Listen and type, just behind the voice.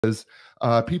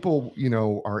People,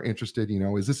 are interested,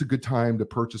 is this a good time to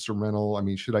purchase a rental? I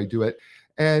mean, should I do it?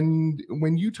 And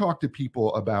when you talk to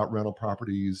people about rental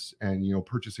properties and,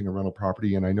 purchasing a rental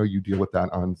property, and I know you deal with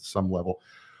that on some level,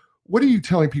 what are you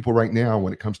telling people right now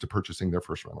when it comes to purchasing their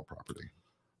first rental property?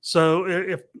 So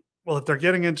if they're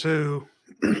getting into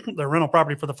their rental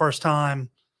property for the first time,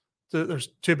 there's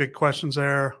two big questions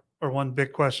there, or one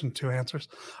big question, two answers.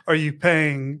 Are you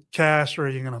paying cash or are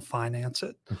you going to finance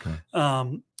it? Okay.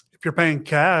 If you're paying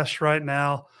cash right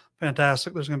now,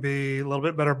 fantastic. There's going to be a little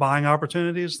bit better buying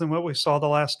opportunities than what we saw the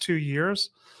last 2 years.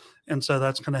 And so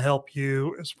that's going to help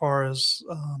you as far as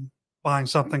buying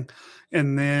something.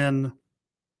 And then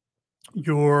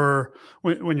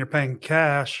when you're paying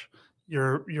cash,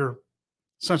 you're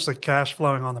essentially cash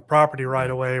flowing on the property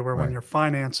right away, where when you're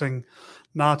financing,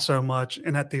 not so much.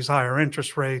 And at these higher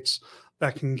interest rates,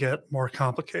 that can get more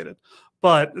complicated.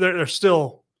 But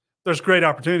there's great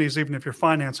opportunities, even if you're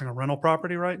financing a rental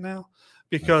property right now,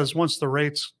 because once the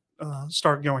rates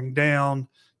start going down,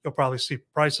 you'll probably see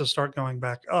prices start going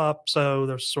back up. So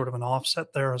there's sort of an offset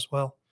there as well.